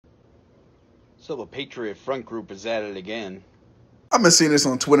So the Patriot Front group is at it again. I've been seeing this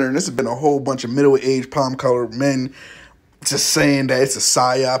on Twitter, and this has been a whole bunch of middle-aged, palm-colored men just saying that it's a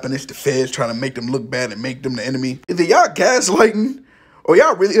psyop and it's the feds trying to make them look bad and make them the enemy. Either y'all gaslighting or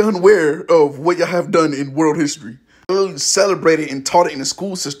y'all really unaware of what y'all have done in world history. Celebrated and taught it in the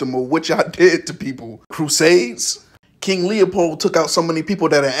school system of what y'all did to people. Crusades. King Leopold took out so many people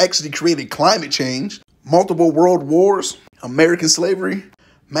that had actually created climate change. Multiple world wars. American slavery.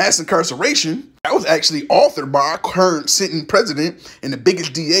 Mass incarceration. That was actually authored by our current sitting president, and the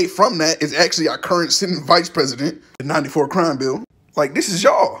biggest DA from that is actually our current sitting vice president, the 94 crime bill. Like, this is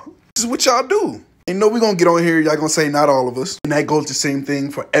y'all. This is what y'all do. And no, we're going to get on here, y'all going to say not all of us. And that goes the same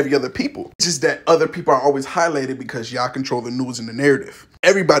thing for every other people. It's just that other people are always highlighted because y'all control the news and the narrative.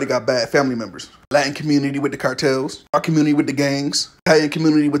 Everybody got bad family members. Latin community with the cartels, our community with the gangs, Italian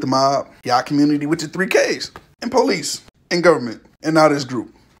community with the mob, y'all community with the 3Ks, and police, and government, and now this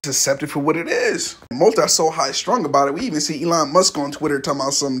group. It's accepted for what it is. Most are so high-strung about it. We even see Elon Musk on Twitter talking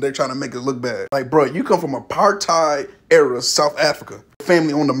about something they're trying to make it look bad. Like, bro, you come from apartheid era South Africa.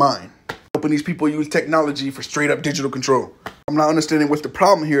 Family on the mind. Helping these people use technology for straight-up digital control. I'm not understanding what's the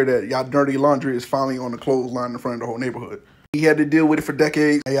problem here that y'all dirty laundry is finally on the clothesline in front of the whole neighborhood. He had to deal with it for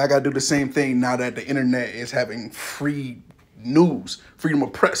decades. Hey, I got to do the same thing now that the internet is having free news, freedom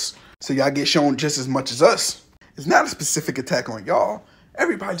of press. So y'all get shown just as much as us. It's not a specific attack on y'all.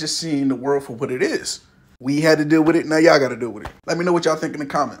 Everybody just seeing the world for what it is. We had to deal with it, now y'all got to deal with it. Let me know what y'all think in the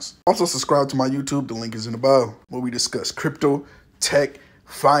comments. Also subscribe to my YouTube, the link is in the bio, where we discuss crypto, tech,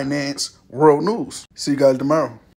 finance, world news. See you guys tomorrow.